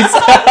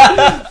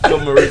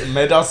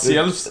Made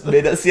ourselves.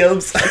 Made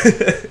ourselves.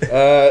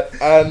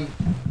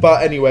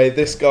 But anyway,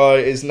 this guy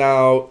is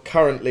now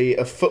currently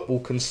a football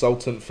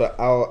consultant for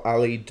Al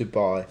Ali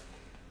Dubai.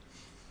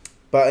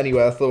 But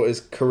anyway, I thought his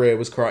career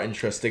was quite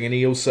interesting, and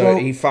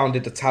he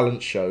founded a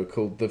talent show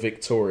called The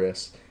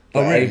Victorious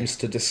that aims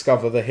to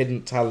discover the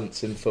hidden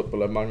talents in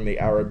football among the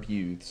Arab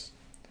youths.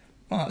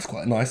 Oh, that's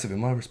quite nice of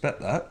him. I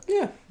respect that.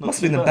 Yeah,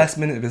 must have been the best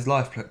minute of his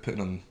life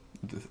putting on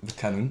the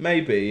cannon.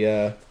 Maybe,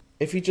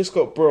 if he just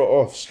got brought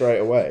off straight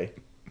away.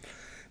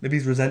 Maybe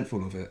he's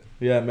resentful of it.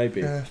 Yeah, maybe.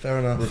 Yeah, fair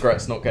enough.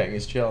 Regrets not getting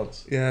his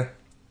chance. Yeah.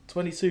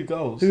 22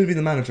 goals. Who would be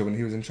the manager when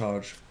he was in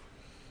charge?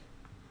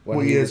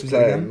 What years was it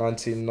again?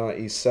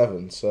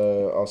 1997,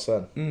 so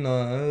Arsene.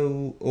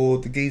 No, or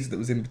the geezer that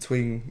was in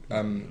between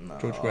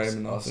George Graham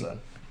and Arsene.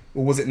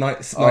 Or was it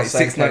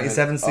 96,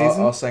 97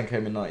 season? Arsene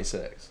came in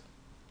 96.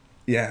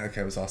 Yeah,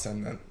 okay, it was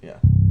Arsene then. Yeah.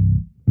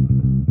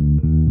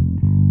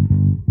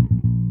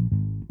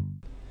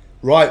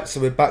 Right,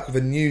 so we're back with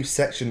a new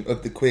section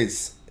of the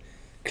quiz.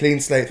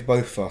 Clean slate for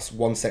both of us,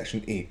 1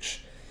 section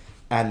each.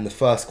 And the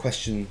first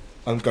question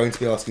I'm going to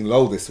be asking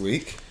Lowell this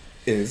week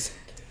is,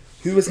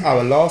 who was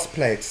our last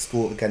player to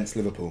score against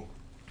Liverpool?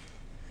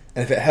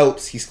 And if it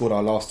helps, he scored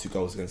our last 2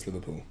 goals against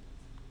Liverpool.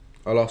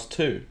 Our last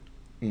 2?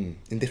 In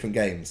different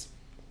games.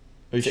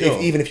 Are you So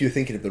sure? even if you're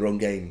thinking of the wrong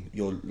game,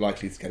 you're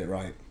likely to get it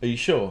right. Are you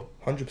sure?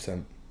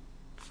 100%.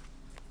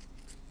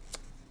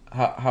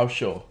 How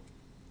sure?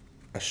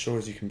 As sure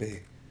as you can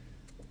be.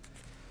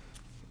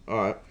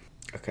 Alright.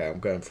 Okay, I'm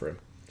going for him.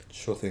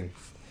 Sure thing.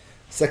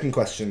 Second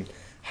question.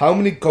 How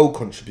many goal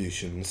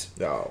contributions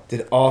Oh.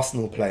 did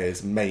Arsenal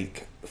players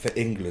make for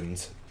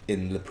England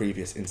in the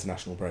previous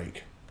international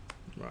break?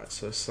 Right,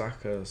 so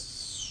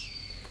Saka's...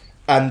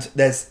 And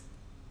there's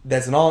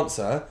an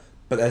answer,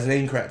 but there's an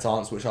incorrect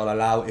answer which I'll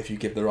allow if you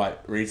give the right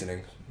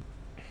reasoning.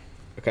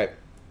 Okay.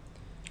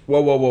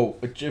 Whoa.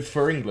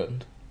 For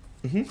England?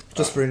 Mm-hmm.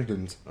 Just for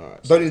England.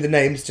 Alright. Don't need the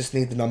names, just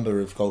need the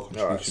number of goal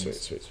Alright,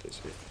 contributions.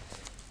 sweet.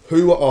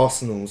 Who were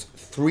Arsenal's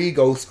 3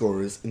 goal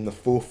scorers in the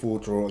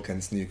 4-4 draw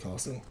against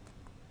Newcastle?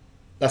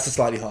 That's a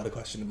slightly harder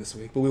question of this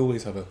week, but we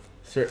always have a...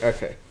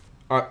 Okay.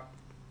 Alright,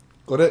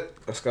 Got it?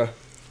 let's go.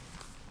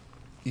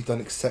 You've done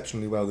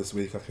exceptionally well this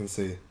week, I can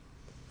see.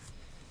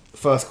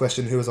 First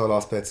question, who was our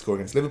last player to score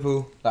against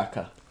Liverpool?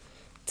 Laka.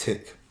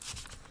 Tick.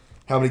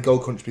 How many goal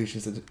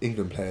contributions did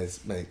England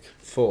players make?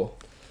 4.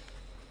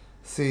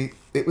 See,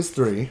 it was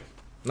 3.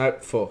 No,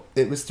 4.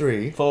 It was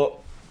 3. 4.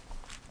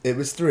 It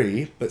was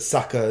 3, but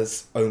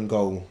Saka's own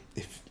goal,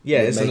 if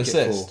Yeah, you it's an make it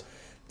assist. 4,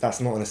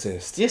 that's not an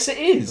assist. Yes, it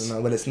is.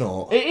 No, well, it's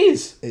not. It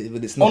is.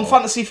 But it's not. On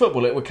fantasy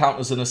football, it would count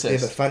as an Yeah,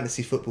 assist. but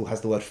fantasy football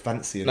has the word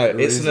fancy in No, it.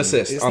 it's an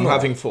assist. It's I'm not.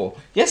 having 4.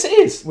 Yes, it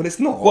is. Well, it's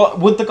not. What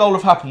would the goal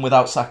have happened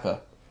without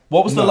Saka?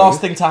 What was the No.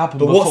 last thing to happen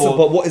But before?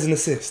 but what is an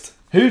assist?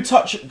 Who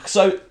touched...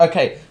 So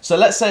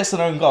let's say it's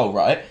an own goal,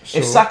 right?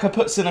 Sure. If Saka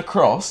puts in a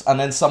cross and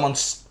then someone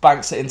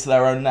banks it into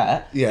their own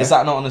net, is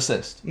that not an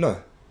assist?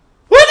 No.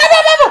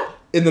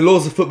 In the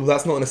laws of football,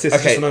 that's not an assist,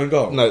 it's just an own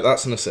goal. No,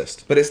 that's an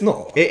assist. But it's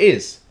not. It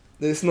is.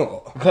 It's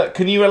not.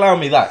 Can you allow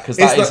me that? Because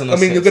that is an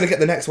assist. I mean, you're going to get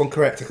the next one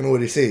correct, I can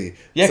already see.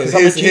 Yeah, so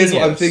because here's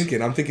what I'm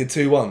thinking. I'm thinking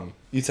 2-1.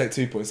 You take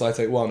 2 points, I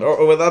take 1.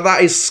 Well,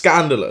 that is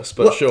scandalous,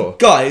 but sure.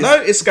 Guys, no,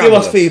 it's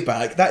scandalous. Give us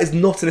feedback. That is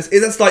not an assist.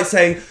 That's like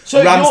saying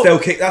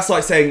Ramsdale kick. That's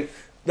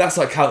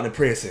like counting a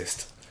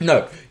pre-assist.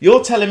 No,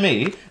 you're telling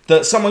me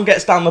that someone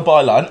gets down the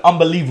byline,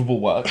 unbelievable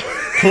work,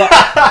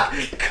 cut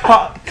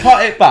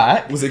it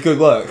back. Was it good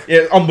work?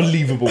 Yeah,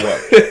 unbelievable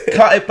work.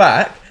 Cut it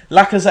back.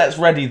 Lacazette's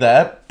ready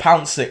there,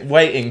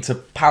 waiting to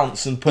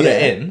pounce and put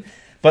it in.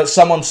 But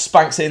someone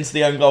spanks it into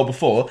the own goal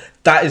before.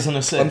 That is an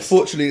assist.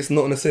 Unfortunately, it's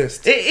not an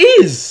assist. It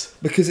is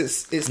because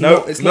it's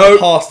not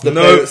past the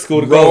player that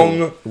scored a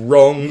goal.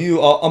 Wrong. You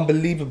are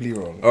unbelievably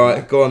wrong. All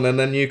right, go on, and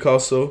then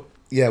Newcastle.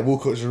 Yeah,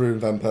 Walcott, Giroud,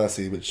 and Van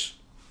Persie, which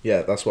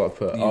that's what I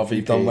put.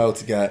 You've done well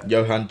to get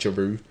Johan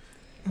Giroud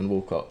and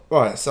Walcott.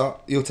 Right, so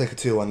you'll take a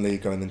 2-1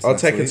 lead going into. I'll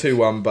take a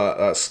 2-1, but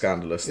that's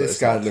scandalous. It's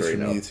scandalous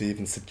from you to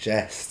even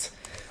suggest.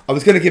 I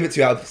was going to give it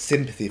to you out of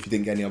sympathy if you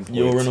didn't get any other points.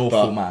 You're an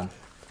awful man.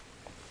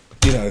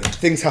 You know,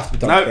 things have to be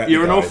done correctly. No,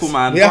 you're an awful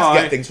man. We have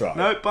to get things right.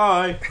 No,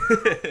 bye.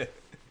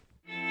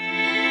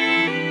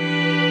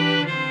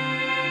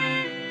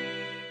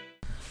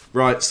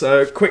 Right,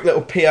 so quick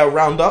little PL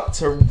roundup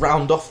to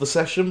round off the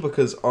session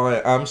because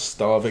I am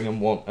starving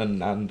and want a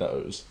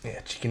Nando's. Yeah,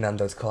 Chicken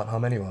Nando's can't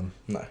harm anyone.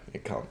 No,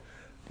 it can't.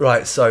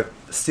 Right, so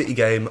City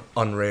game,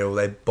 unreal.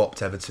 They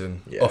bopped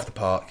Everton off the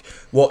park.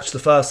 Watched the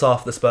first half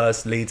of the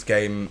Spurs-Leeds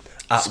game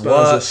at Spurs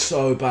work. are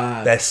so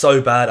bad. They're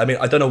so bad. I mean,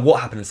 I don't know what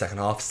happened in the second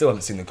half. Still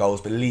haven't seen the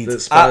goals, but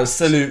Leeds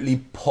absolutely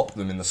popped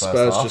them in the first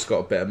half. Spurs just got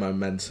a bit of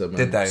momentum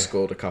and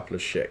scored a couple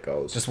of shit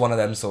goals. Just one of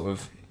them sort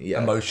of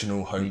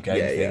emotional home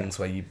game things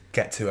where you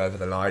get 2 over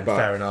the line. But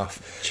fair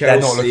enough. Chelsea, they're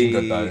not looking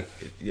good though.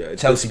 Yeah,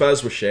 Chelsea, the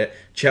Spurs were shit.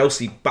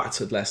 Chelsea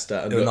battered Leicester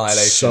and looked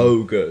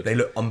so good. They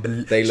look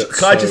unbelievable.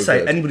 Can I just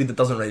say, anybody that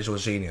doesn't rate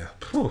Jorginho,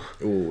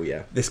 oh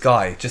yeah, this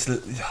guy he's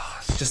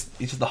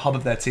just the hub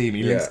of their team.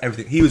 He links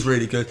everything. He was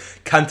really good.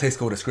 Kante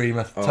scored a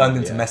screamer, turned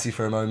into Messi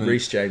for a moment.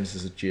 Reece James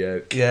is a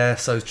joke. Yeah,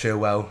 so's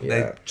Chilwell.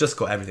 They just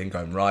got everything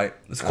going right.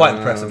 It's quite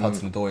impressive.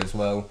 Hudson-Odoi as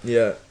well.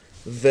 Yeah.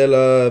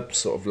 Villa,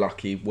 sort of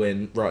lucky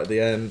win right at the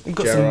end. We've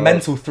got some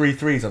mental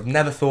 3-3s I've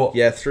never thought.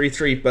 Yeah,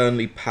 3-3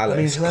 Burnley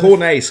Palace.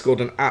 Cornet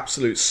scored an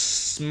absolute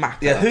smacker.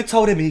 Yeah, who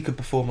told him he could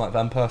perform like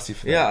Van Persie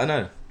for that? Yeah, I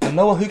know. And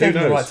no one who gave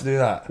him the right to do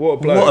that. What a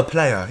bloke. What a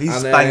player.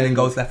 He's banging in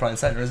goals left, right and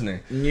centre, isn't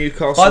he?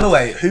 Newcastle. By the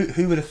way,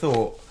 who would have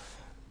thought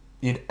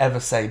you'd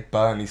ever say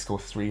Burnley score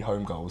 3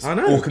 home goals? I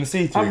know. Or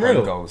concede 3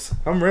 home goals.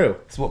 Unreal.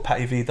 It's what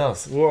Patty V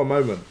does. What a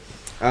moment.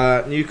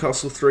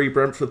 Newcastle 3,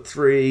 Brentford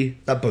 3.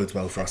 That bodes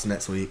well for us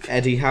next week.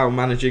 Eddie Howe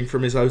managing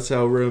from his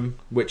hotel room,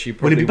 which he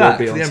probably will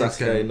be on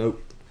Saturday.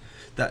 Nope.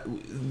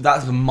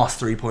 That's a must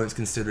 3 points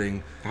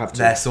considering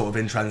they're sort of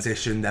in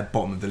transition. They're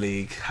bottom of the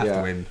league. Have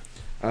to win.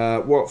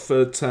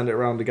 Watford turned it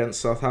around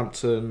against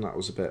Southampton. That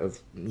was a bit of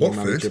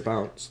manager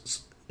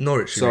bounce.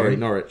 Norwich.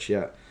 Norwich.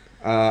 Yeah.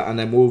 And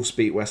then Wolves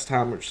beat West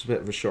Ham, which is a bit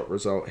of a shock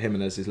result.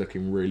 Jimenez is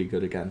looking really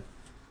good again.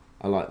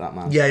 I like that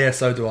man. Yeah,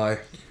 so do I.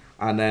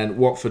 And then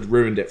Watford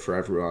ruined it for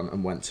everyone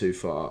and went too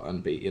far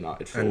and beat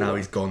United 4-1. And now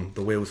he's gone.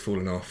 The wheel's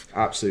fallen off.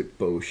 Absolute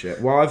bullshit.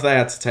 Why have they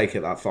had to take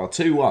it that far?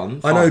 2-1.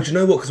 I know. Do you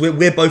know what? Because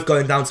we're both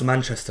going down to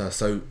Manchester,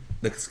 so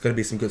there's going to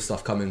be some good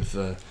stuff coming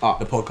for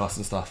the podcast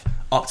and stuff.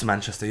 Up to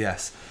Manchester,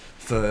 yes,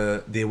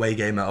 for the away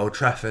game at Old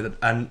Trafford.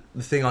 And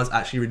the thing I was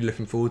actually really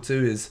looking forward to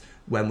is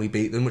when we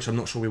beat them, which I'm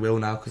not sure we will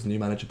now because new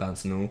manager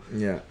bounce and all.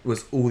 Yeah,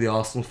 was all the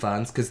Arsenal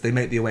fans because they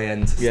make the away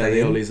end.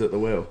 The Ollie's at the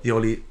wheel. The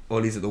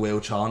Ollie's at the wheel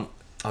chant.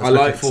 I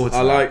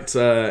liked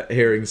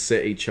hearing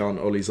City chant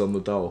Ollie's on the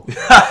dole.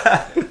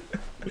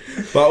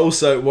 But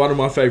also, one of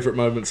my favourite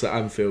moments at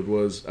Anfield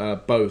was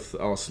both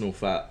Arsenal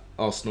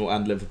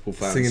and Liverpool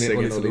fans singing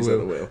Ollie's at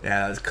the wheel.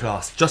 Yeah, that's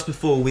class. Just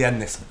before we end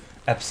this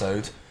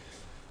episode,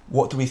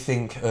 what do we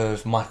think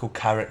of Michael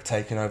Carrick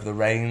taking over the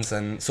reins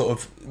and sort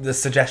of the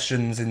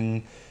suggestions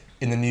in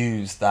the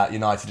news that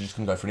United are just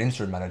going to go for an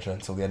interim manager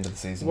until the end of the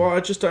season? Well, I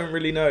just don't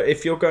really know.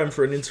 If you're going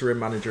for an interim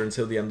manager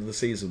until the end of the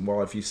season, why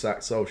have you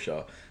sacked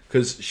Solskjaer?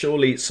 Because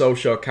surely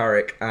Solskjaer,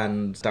 Carrick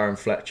and Darren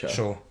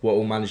Fletcher were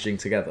all managing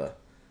together.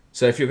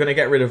 So if you're going to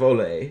get rid of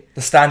Ole...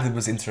 The standard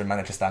was interim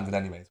manager standard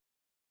anyways.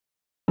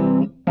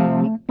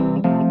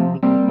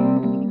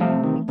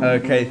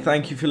 Okay,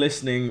 thank you for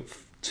listening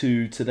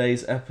to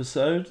today's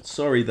episode.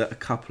 Sorry that a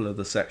couple of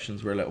the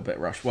sections were a little bit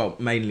rushed. Well,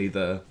 mainly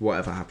the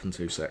whatever happened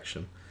to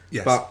section.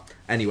 Yes. But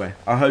anyway,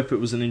 I hope it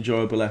was an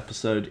enjoyable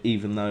episode,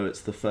 even though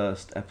it's the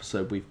first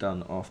episode we've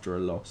done after a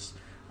loss.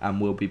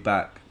 And we'll be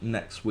back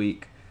next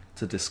week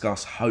to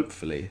discuss,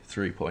 hopefully,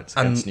 3 points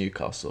against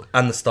Newcastle.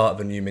 And the start of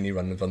a new mini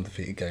run of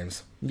undefeated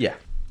games. Yeah.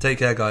 Take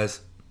care,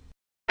 guys.